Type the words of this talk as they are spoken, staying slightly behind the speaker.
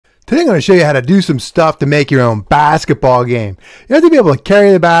Today I'm going to show you how to do some stuff to make your own basketball game. You have to be able to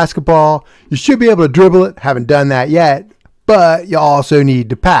carry the basketball. You should be able to dribble it. Haven't done that yet, but you also need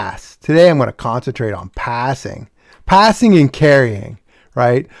to pass. Today I'm going to concentrate on passing and carrying,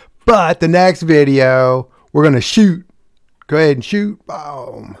 right? But the next video, we're going to shoot. Go ahead and shoot.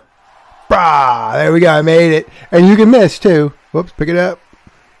 Boom. Brah, there we go. I made it. And you can miss too. Whoops, pick it up.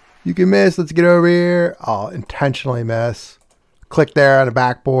 You can miss. Let's get over here. I'll intentionally miss. Click there on the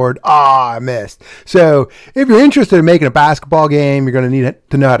backboard. I missed. So if you're interested in making a basketball game, you're going to need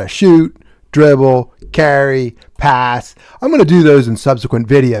to know how to shoot, dribble, carry, pass. I'm going to do those in subsequent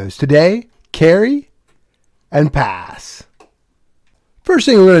videos. Today, carry and pass. First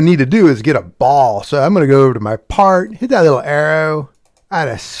thing we're going to need to do is get a ball. So I'm going to go over to my part, hit that little arrow, add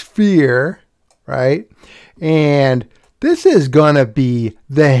a sphere, right? And this is going to be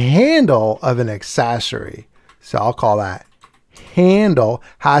the handle of an accessory. So I'll call that handle.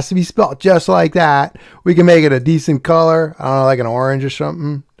 Has to be spelled just like that. We can make it a decent color. I don't know, like an orange or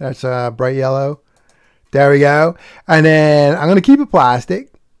something. That's bright yellow. There we go. And then I'm going to keep it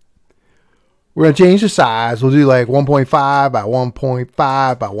plastic. We're going to change the size. We'll do like 1.5 by 1.5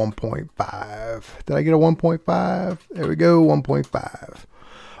 by 1.5. Did I get a 1.5? There we go, 1.5.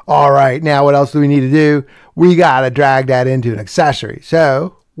 All right, now what else do we need to do? We got to drag that into an accessory.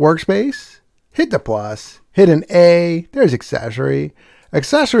 So, workspace, hit the plus, hit an A, there's accessory.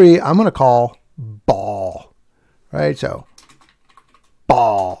 Accessory, I'm going to call ball, right? So,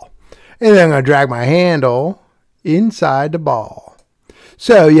 ball. And then I'm going to drag my handle inside the ball.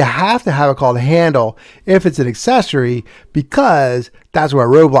 So you have to have it called a handle if it's an accessory, because that's where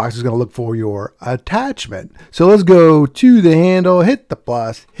Roblox is going to look for your attachment. So let's go to the handle, hit the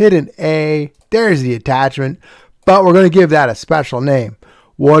plus, hit an A. There's the attachment, but we're going to give that a special name.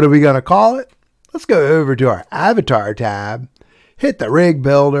 What are we going to call it? Let's go over to our avatar tab, hit the rig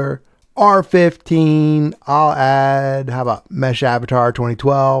builder, R15. I'll add, how about Mesh Avatar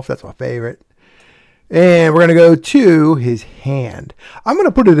 2012? That's my favorite. And we're going to go to his hand. I'm going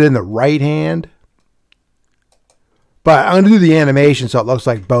to put it in the right hand, but I'm going to do the animation so it looks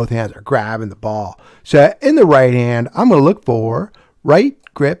like both hands are grabbing the ball. So in the right hand, I'm going to look for right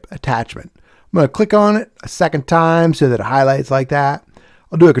grip attachment. I'm going to click on it a second time so that it highlights like that.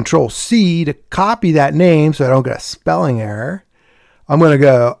 I'll do a Control C to copy that name so I don't get a spelling error. I'm going to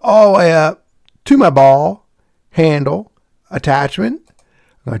go all the way up to my ball, handle, attachment.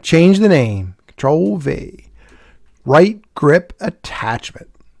 I'm going to change the name. Control V, right grip attachment.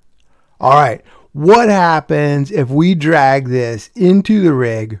 All right, what happens if we drag this into the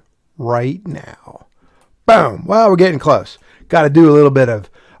rig right now? Boom. Well, we're getting close. Got to do a little bit of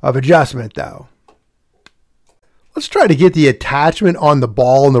adjustment though. Let's try to get the attachment on the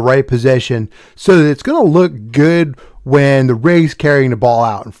ball in the right position so that it's going to look good when the rig's carrying the ball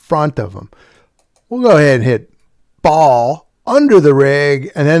out in front of them. We'll go ahead and hit ball under the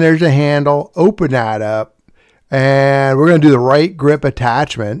rig, and then there's a handle. Open that up, and we're going to do the right grip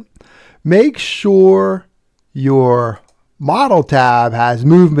attachment. Make sure your model tab has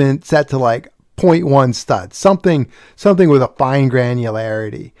movement set to like 0.1 studs, something with a fine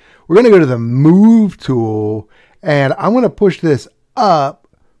granularity. We're going to go to the move tool, and I'm going to push this up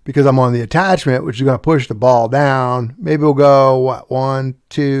because I'm on the attachment, which is going to push the ball down. Maybe we'll go, what, 1,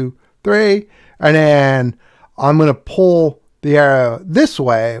 2, 3, and then I'm going to pull the arrow this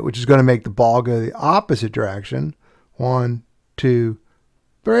way, which is going to make the ball go the opposite direction. 1, 2,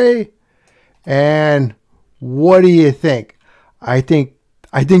 3. And what do you think? I think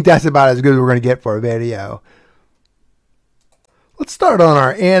that's about as good as we're going to get for a video. Let's start on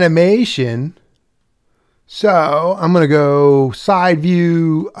our animation. So I'm going to go side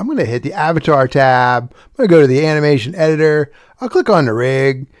view. I'm going to hit the avatar tab. I'm going to go to the animation editor. I'll click on the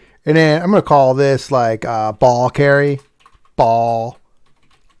rig, and then I'm going to call this like ball carry. Ball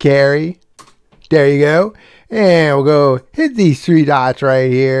carry. There you go. And we'll go hit these 3 dots right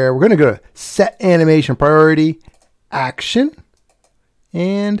here. We're going to go to set animation priority, action,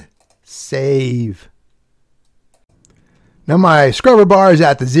 and save. Now my scrubber bar is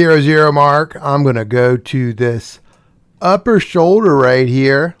at the 0, mark. I'm going to go to this upper shoulder right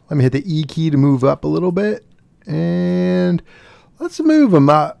here. Let me hit the E key to move up a little bit. And let's move them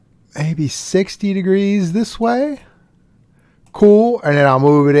up maybe 60 degrees this way. Cool. And then I'll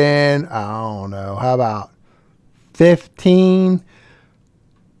move it in, I don't know, how about 15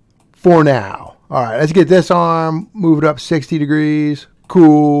 for now. All right, let's get this arm, move it up 60 degrees.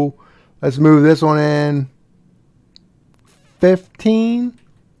 Cool. Let's move this one in 15.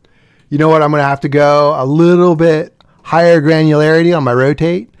 You know what? I'm going to have to go a little bit higher granularity on my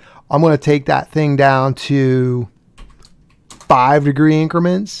rotate. I'm going to take that thing down to 5 degree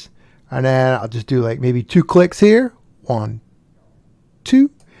increments. And then I'll just do like maybe 2 clicks here. 1, 2.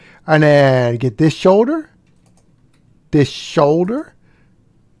 And then get this shoulder,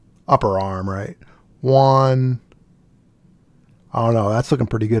 upper arm, right? 1. I don't know. That's looking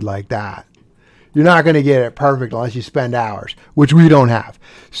pretty good like that. You're not going to get it perfect unless you spend hours, which we don't have.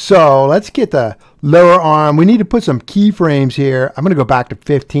 So let's get the lower arm. We need to put some keyframes here. I'm going to go back to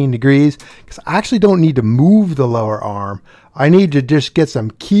 15 degrees because I actually don't need to move the lower arm. I need to just get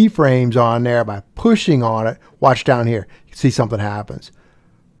some keyframes on there by pushing on it. Watch down here. You can see something happens.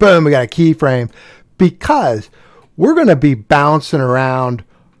 Boom, we got a keyframe because we're going to be bouncing around,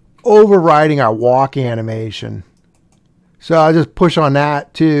 overriding our walk animation. So I'll just push on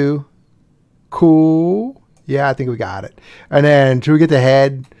that too. Cool. Yeah, I think we got it. And then should we get the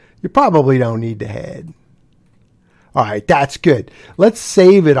head? You probably don't need the head. All right, that's good. Let's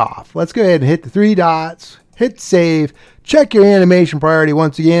save it off. Let's go ahead and hit the 3 dots, hit save, check your animation priority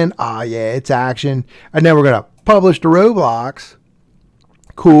once again. Ah, yeah, it's action. And then we're going to publish to Roblox.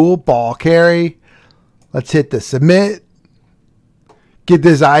 Cool, ball carry. Let's hit the submit. Get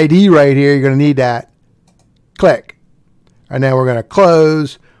this ID right here. You're going to need that. Click. And then we're going to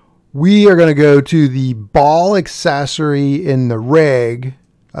close. We are going to go to the ball accessory in the rig.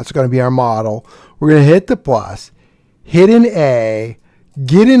 That's going to be our model. We're going to hit the plus, hit an A,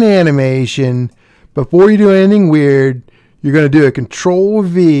 get an animation. Before you do anything weird, you're going to do a Control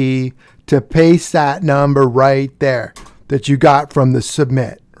V to paste that number right there that you got from the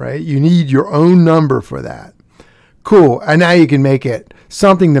submit, right? You need your own number for that. Cool. And now you can make it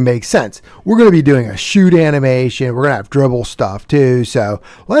something that makes sense. We're going to be doing a shoot animation. We're going to have dribble stuff too. So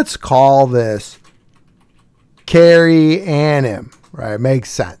let's call this carry anim, right?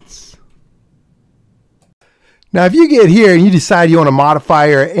 Makes sense. Now, if you get here and you decide you want to modify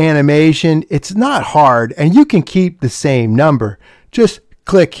your animation, it's not hard and you can keep the same number. Just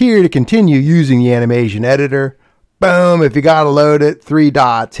click here to continue using the animation editor. Boom, if you got to load it, 3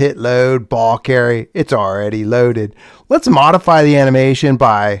 dots, hit load, ball carry, it's already loaded. Let's modify the animation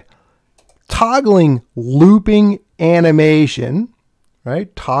by toggling looping animation,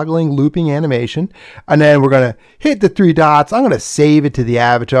 right? Toggling looping animation. And then we're going to hit the 3 dots. I'm going to save it to the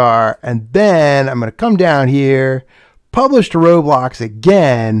avatar. And then I'm going to come down here, publish to Roblox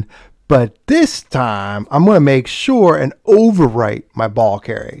again. But this time I'm going to make sure and overwrite my ball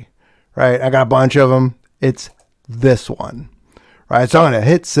carry, right? I got a bunch of them. It's this one, right? So I'm going to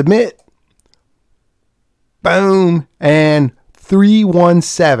hit submit, boom, and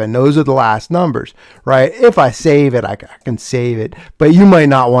 317. Those are the last numbers, right? If I save it, I can save it, but you might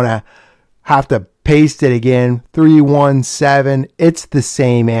not want to have to paste it again. 317, it's the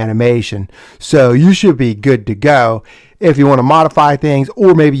same animation. So you should be good to go. If you want to modify things,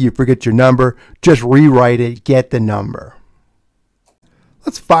 or maybe you forget your number, just rewrite it, get the number.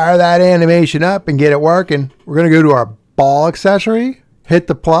 Let's fire that animation up and get it working. We're going to go to our ball accessory, hit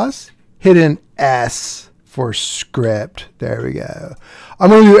the plus, hit an S for script. There we go. I'm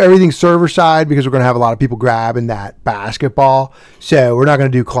going to do everything server side because we're going to have a lot of people grabbing that basketball. So we're not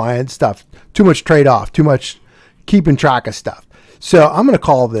going to do client stuff. Too much trade-off, too much keeping track of stuff. So I'm going to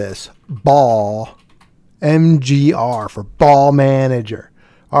call this ball MGR for ball manager.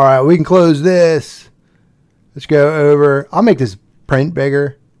 All right, we can close this. Let's go over. I'll make this print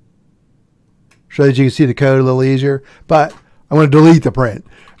bigger so that you can see the code a little easier, but I'm going to delete the print.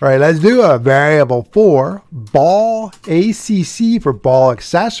 All right, let's do a variable for ball ACC for ball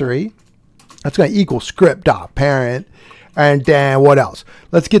accessory. That's going to equal script.parent. And then what else?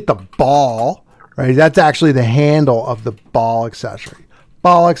 Let's get the ball, right? That's actually the handle of the ball accessory.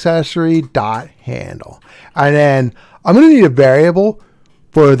 Ball accessory dot handle. And then I'm going to need a variable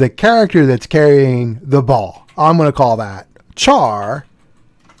for the character that's carrying the ball. I'm going to call that char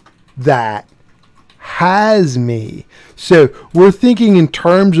that has me. So we're thinking in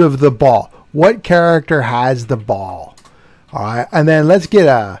terms of the ball. What character has the ball? All right, and then let's get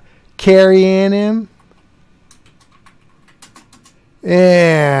a carry anim.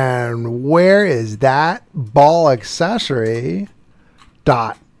 And where is that? Ball accessory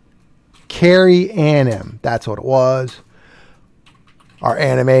dot carry anim. That's what it was. Our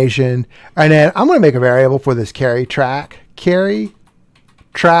animation. And then I'm going to make a variable for this carry track. Carry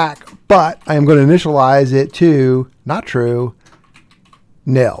track, but I am going to initialize it to, not true,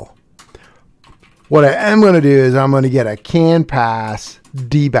 nil. What I am going to do is I'm going to get a can pass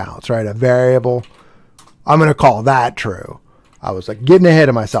debounce, right? A variable. I'm going to call that true. I was like getting ahead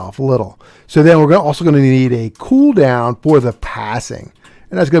of myself a little. So then we're also going to need a cooldown for the passing.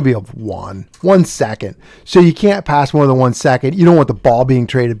 And that's going to be of 1 second. So you can't pass more than 1 second. You don't want the ball being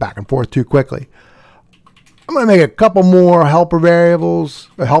traded back and forth too quickly. I'm going to make a couple more helper variables,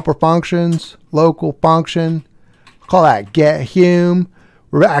 or helper functions, local function. Call that get hum.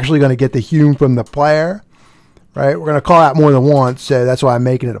 We're actually going to get the hum from the player, right? We're going to call that more than once, so that's why I'm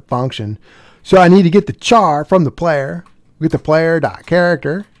making it a function. So I need to get the char from the player. We get the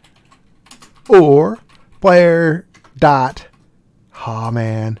player.character or player dot, oh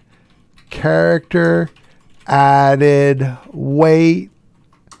man, character added weight,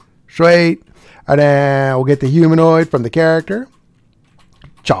 straight, and then we'll get the humanoid from the character,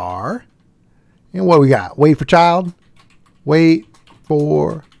 char, and what we got? Wait for child, wait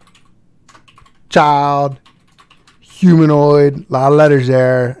for child, humanoid, a lot of letters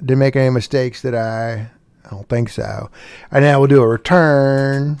there. Didn't make any mistakes, did I? I don't think so. And then we'll do a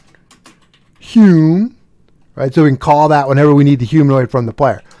return hum, right? So we can call that whenever we need the humanoid from the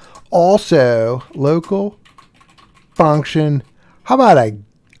player. Also, local function. How about a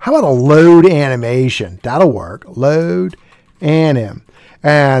load animation? That'll work. Load anim.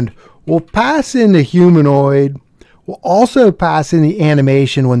 And we'll pass in the humanoid. We'll also pass in the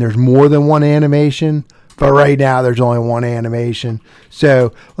animation when there's more than one animation. But right now there's only one animation.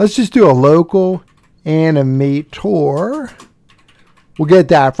 So let's just do a local animator. We'll get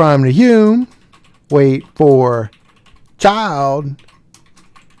that from the hum. Wait for child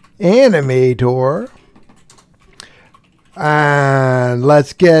animator. And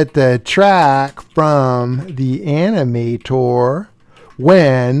let's get the track from the animator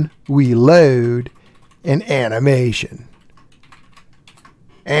when we load an animation.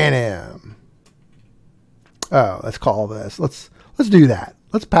 Anim. Oh, let's call this. Let's do that.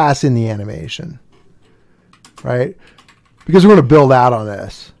 Let's pass in the animation, right? Because we're going to build out on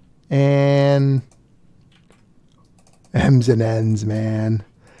this. And M's and N's, man.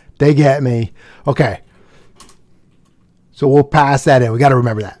 They get me. Okay. So we'll pass that in. We got to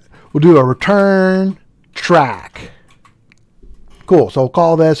remember that. We'll do a return track. Cool. So we'll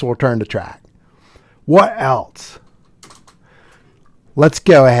call this, we'll return to track. What else? Let's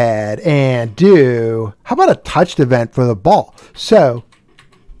go ahead and do, how about a touched event for the ball? So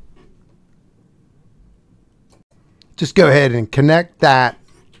just go ahead and connect that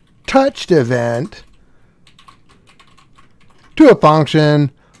touched event to a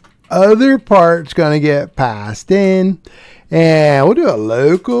function. Other part's going to get passed in, and we'll do a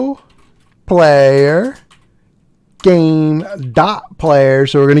local player game dot player.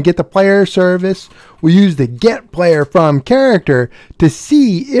 So we're going to get the player service. We'll use the get player from character to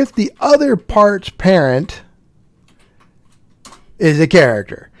see if the other part's parent is a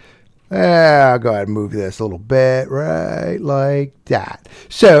character. I'll go ahead and move this a little bit, right like that.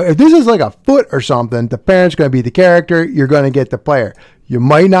 So if this is like a foot or something, the parent's going to be the character. You're going to get the player. You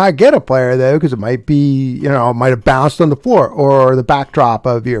might not get a player though, because it might be, you know, it might have bounced on the floor or the backdrop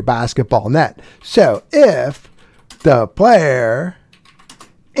of your basketball net. So if the player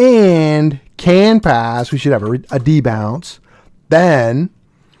and can pass, we should have a debounce. Then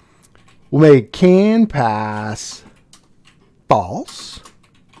we'll make can pass false.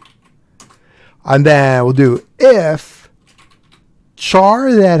 And then we'll do if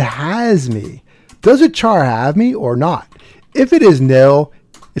char that has me. Does a char have me or not? If it is nil,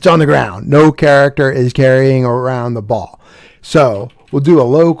 it's on the ground. No character is carrying around the ball. So we'll do a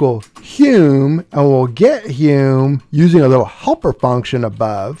local hum, and we'll get hum using a little helper function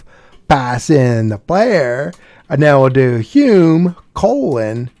above, pass in the player, and then we'll do hum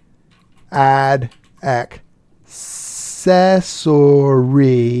colon add accessory.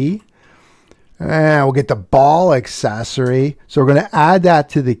 And we'll get the ball accessory. So we're going to add that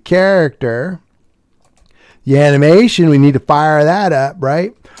to the character. The animation, we need to fire that up,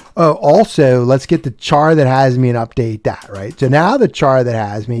 right? Oh, also, let's get the char that has me and update that, right? So now the char that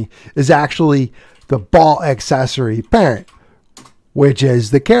has me is actually the ball accessory parent, which is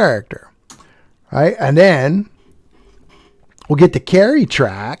the character, right? And then we'll get the carry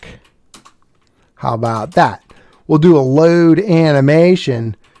track. How about that? We'll do a load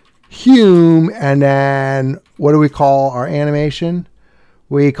animation, hum, and then what do we call our animation?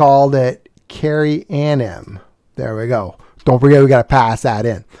 We called it carry anim. There we go. Don't forget we got to pass that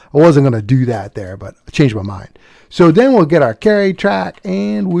in. I wasn't going to do that there, but I changed my mind. So then we'll get our carry track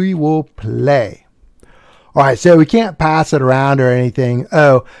and we will play. All right, so we can't pass it around or anything.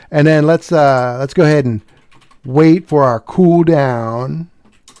 Oh, and then let's go ahead and wait for our cooldown.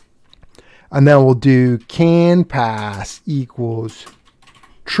 And then we'll do can pass equals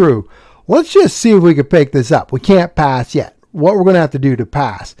true. Let's just see if we can pick this up. We can't pass yet. What we're going to have to do to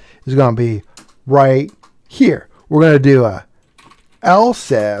pass is going to be right here. We're going to do a else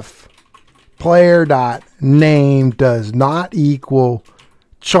if player.name does not equal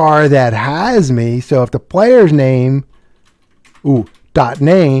char that has me. So if the player's name, dot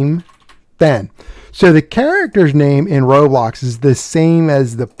name, then. So the character's name in Roblox is the same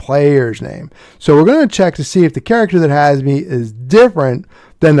as the player's name. So we're going to check to see if the character that has me is different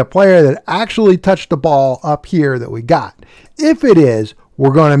than the player that actually touched the ball up here that we got. If it is,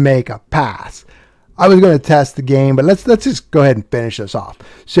 we're going to make a pass. I was going to test the game, but let's just go ahead and finish this off.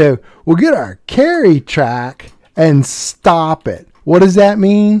 So we'll get our carry track and stop it. What does that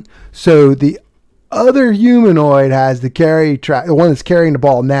mean? So the other humanoid has the carry track, the one that's carrying the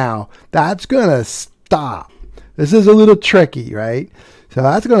ball now, that's going to stop. This is a little tricky, right? So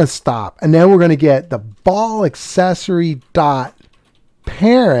that's going to stop. And then we're going to get the ball accessory dot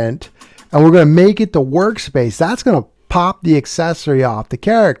parent, and we're going to make it the workspace. That's going to pop the accessory off the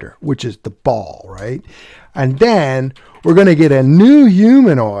character, which is the ball, right? And then we're going to get a new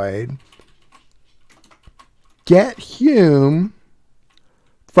humanoid, get hum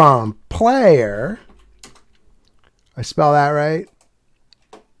from player. I spell that right?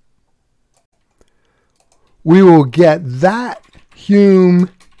 We will get that hum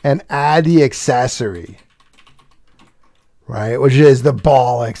and add the accessory, right? Which is the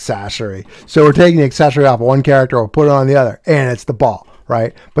ball accessory. So we're taking the accessory off of one character, we'll put it on the other, and it's the ball,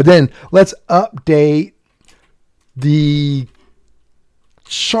 right? But then let's update the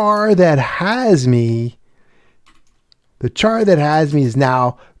char that has me. The char that has me is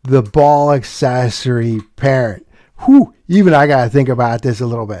now the ball accessory parent. Whew, even I got to think about this a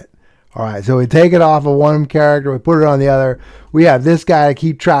little bit. All right, so we take it off of one character, we put it on the other. We have this guy to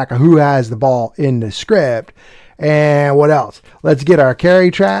keep track of who has the ball in the script. And what else? Let's get our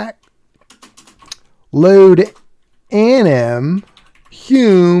carry track. Load anim,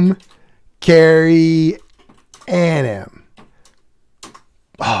 hum, carry anim.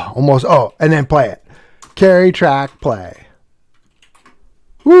 And then play it. Carry track play.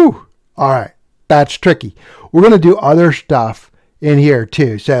 Woo! All right, that's tricky. We're going to do other stuff in here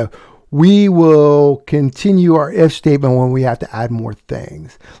too. So we will continue our if statement when we have to add more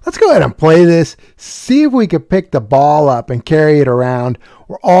things. Let's go ahead and play this, see if we could pick the ball up and carry it around.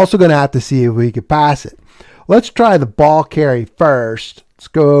 We're also going to have to see if we could pass it. Let's try the ball carry first. Let's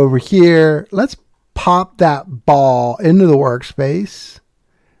go over here. Let's pop that ball into the workspace,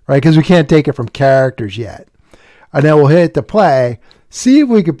 right? Because we can't take it from characters yet. And then we'll hit the play, see if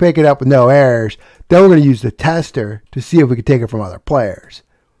we can pick it up with no errors. Then we're going to use the tester to see if we can take it from other players.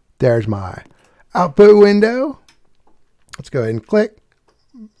 There's my output window. Let's go ahead and click.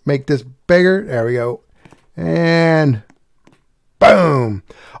 Make this bigger. There we go. And boom.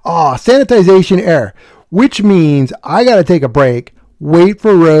 Sanitization error, which means I got to take a break, wait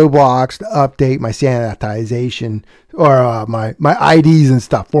for Roblox to update my sanitization or my IDs and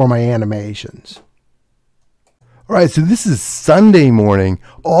stuff for my animations. All right, so this is Sunday morning.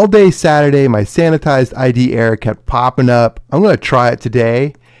 All day Saturday, my sanitized ID error kept popping up. I'm going to try it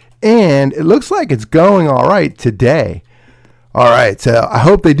today. And it looks like it's going all right today. All right, so I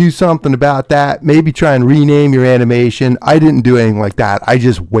hope they do something about that. Maybe try and rename your animation. I didn't do anything like that. I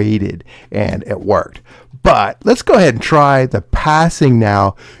just waited and it worked. But let's go ahead and try the passing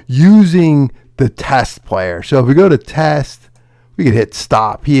now using the test player. So if we go to test, we can hit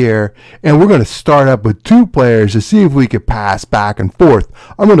stop here. And we're going to start up with 2 players to see if we could pass back and forth.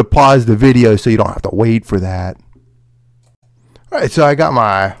 I'm going to pause the video so you don't have to wait for that. All right, so I got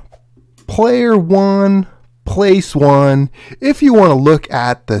my player 1, place 1. If you want to look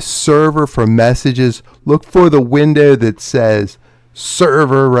at the server for messages, look for the window that says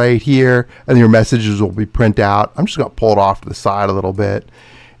server right here, and your messages will be printed out. I'm just going to pull it off to the side a little bit.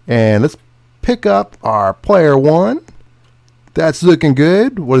 And let's pick up our player 1. That's looking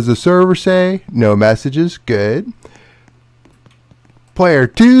good. What does the server say? No messages. Good. Player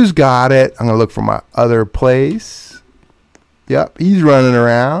 2's got it. I'm going to look for my other place. Yep, he's running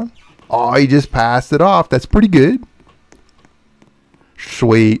around. Oh, he just passed it off. That's pretty good.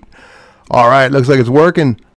 Sweet. All right, looks like it's working.